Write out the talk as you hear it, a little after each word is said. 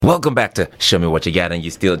Welcome back to Show Me What You Got, and you're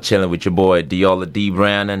still chilling with your boy Diola D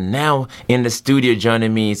Brown. And now in the studio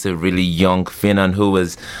joining me is a really young Finan who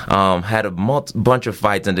has had a bunch of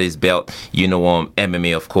fights under his belt.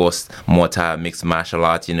 MMA, of course, Muay Thai, mixed martial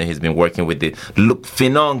arts. He's been working with the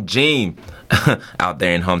Finan gym out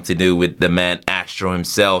there in Humpty with the man Astro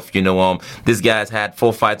himself. This guy's had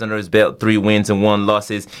 4 fights under his belt, 3 wins and 1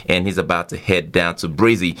 losses, and he's about to head down to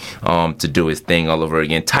Breezy to do his thing all over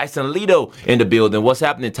again. Tyson Lito in the building. What's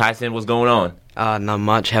happening, Tyson? What's going on? Not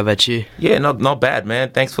much. How about you? Yeah, not bad,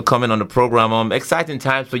 man. Thanks for coming on the program. Exciting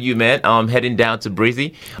times for you, man. Heading down to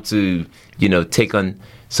Breezy to, take on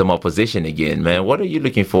some opposition again, man. What are you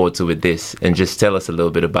looking forward to with this? And just tell us a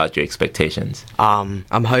little bit about your expectations. I'm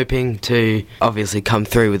hoping to obviously come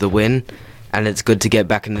through with a win, and it's good to get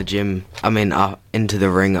back in the gym. Into the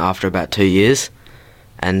ring after about 2 years,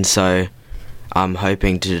 and so I'm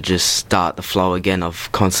hoping to just start the flow again of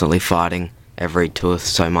constantly fighting every 2 or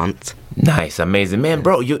so months. Nice, amazing, man,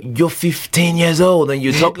 bro. You're 15 years old and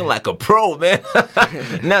you're talking like a pro, man.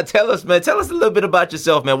 Now tell us a little bit about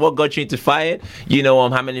yourself, man. What got you into fighting?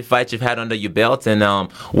 How many fights you've had under your belt,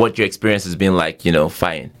 and what your experience has been like,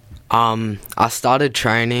 fighting. I started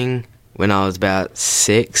training when I was about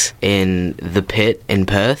 6 in the pit in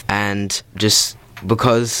Perth, and just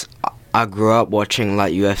because I grew up watching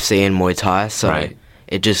like UFC and Muay Thai, so right.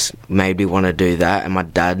 It just made me want to do that. And my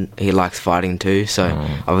dad, he likes fighting too, so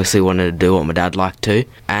obviously wanted to do what my dad liked too.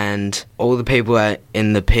 And all the people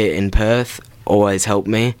in the pit in Perth always helped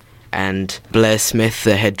me. And Blair Smith,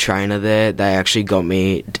 the head trainer there, they actually got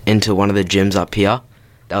me into one of the gyms up here.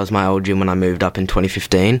 That was my old gym when I moved up in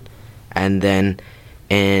 2015. And then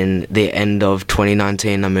in the end of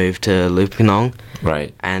 2019, I moved to Lupinon.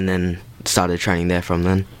 Right. And then started training there from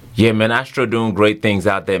then. Yeah, man, Astro doing great things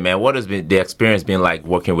out there, man. What has been the experience been like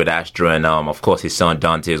working with Astro and, of course, his son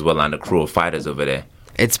Dante as well, and the crew of fighters over there?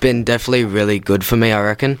 It's been definitely really good for me, I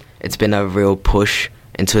reckon. It's been a real push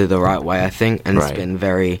into the right way, I think. And It's been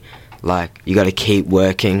very, you got to keep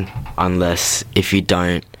working, unless if you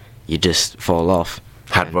don't, you just fall off.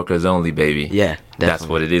 Hard workers only, baby. Yeah, definitely. That's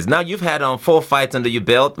what it is. Now, you've had 4 fights under your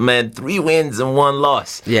belt, man. 3 wins and 1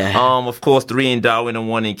 loss. Yeah. Of course, 3 in Darwin and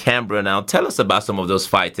 1 in Canberra. Now, tell us about some of those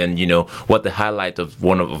fights and, what the highlight of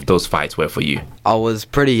one of those fights were for you. I was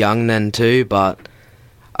pretty young then too, but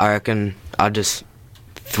I reckon I just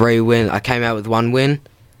 3 win. I came out with 1 win,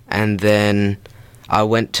 and then I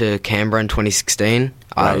went to Canberra in 2016.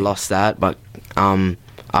 I lost that, but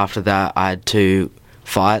after that, I had 2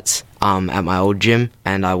 fights at my old gym,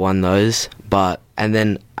 and I won those. And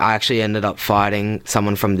then I actually ended up fighting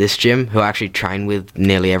someone from this gym who I actually train with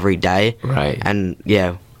nearly every day. Right. And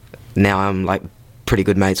yeah, now I'm pretty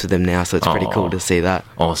good mates with him now, so it's pretty cool to see that.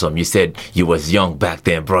 Awesome. You said you was young back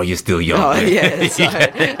then, bro. You're still young. Oh,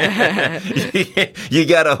 yeah. You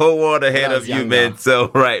got a whole world ahead of you, man. Now.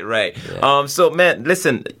 So, right. Yeah. So, man,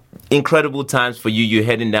 listen, incredible times for you. You're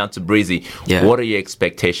heading down to Breezy. Yeah. What are your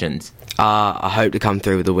expectations? I hope to come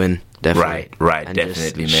through with a win, definitely. Right, and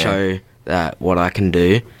definitely, just man. Show that what I can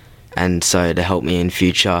do, and so to help me in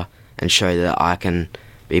future and show that I can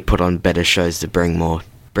be put on better shows to bring more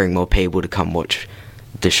people to come watch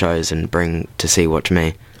the shows and watch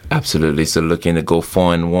me. Absolutely. So looking to go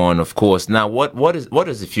 4-1, of course. Now, what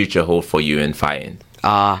does the future hold for you in fighting?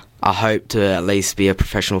 I hope to at least be a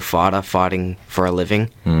professional fighter, fighting for a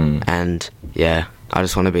living, and yeah. I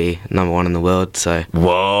just want to be number 1 in the world, so...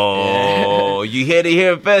 Whoa! You heard it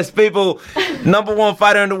here first, people. Number 1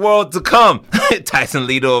 fighter in the world to come. Tyson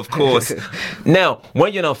Lito, of course. Now,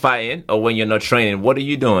 when you're not fighting or when you're not training, what are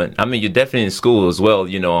you doing? I mean, you're definitely in school as well,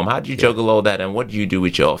 How do you juggle all that, and what do you do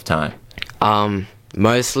with your off time?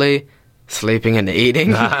 Mostly sleeping and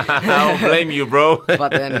eating. I don't blame you, bro.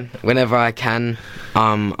 But then, whenever I can,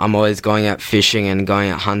 I'm always going out fishing and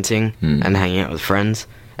going out hunting and hanging out with friends.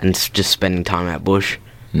 And just spending time out bush,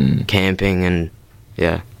 camping, and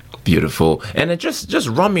yeah. Beautiful. And then just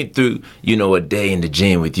run me through, a day in the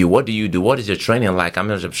gym with you. What do you do? What is your training like?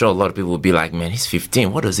 I'm sure a lot of people will be like, man, he's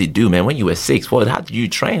 15. What does he do, man? When you were 6, how did you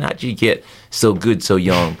train? How did you get so good so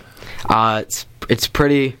young? It's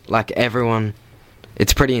pretty, like everyone,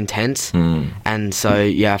 it's pretty intense. And so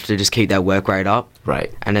you have to just keep that work rate up.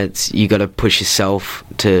 Right. And you got to push yourself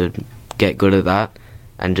to get good at that.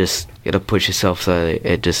 And just you got to push yourself so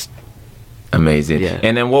it just... Amazing. Yeah.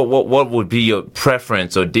 And then what would be your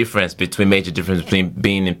preference or major difference between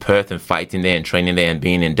being in Perth and fighting there and training there and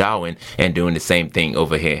being in Darwin and doing the same thing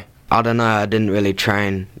over here? I don't know. I didn't really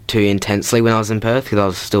train too intensely when I was in Perth because I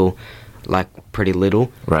was still pretty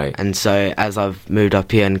little. Right. And so as I've moved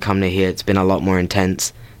up here and come to here, it's been a lot more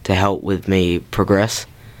intense to help with me progress.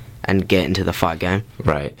 and get into the fight game.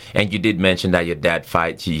 Right. And you did mention that your dad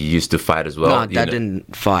fights. He used to fight as well. No, Dad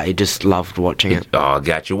didn't fight. He just loved watching it. Oh,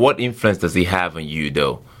 gotcha. What influence does he have on you,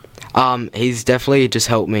 though? He's definitely just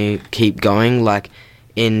helped me keep going. Like,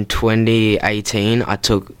 in 2018, I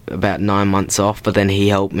took about 9 months off, but then he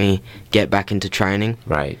helped me get back into training.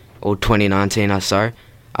 Right. Or 2019, I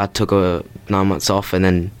took 9 months off, and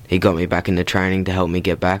then he got me back into training to help me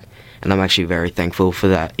get back. And I'm actually very thankful for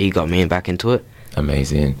that. He got me back into it.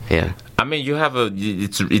 Amazing. Yeah. I mean, you have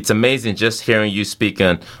it's amazing just hearing you speak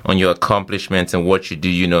on your accomplishments and what you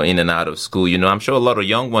do, in and out of school. I'm sure a lot of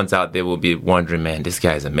young ones out there will be wondering, man, this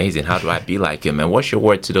guy's amazing. How do I be like him, man? What's your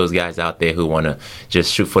word to those guys out there who want to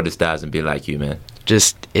just shoot for the stars and be like you, man?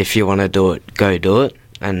 Just, if you want to do it, go do it.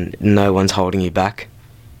 And no one's holding you back.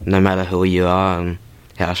 No matter who you are and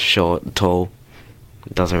how short, tall,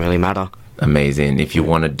 it doesn't really matter. Amazing. If you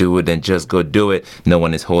want to do it, then just go do it. No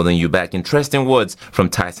one is holding you back. Interesting words from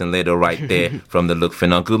Tyson Little right there from the Look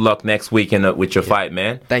Phenom. Good luck next weekend with your fight,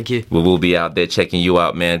 man. Thank you. We will be out there checking you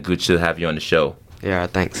out, man. Good to have you on the show. Yeah,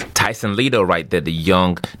 thanks. Tyson Little right there, the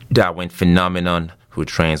young Darwin phenomenon who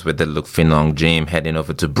trains with the Look Phenom gym, heading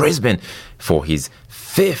over to Brisbane for his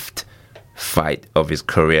 5th fight of his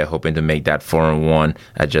career, hoping to make that 4-1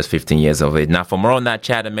 at just 15 years of age. Now, for more on that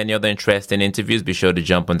chat and many other interesting interviews, be sure to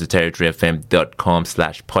jump onto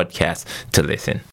territoryfm.com/podcast to listen.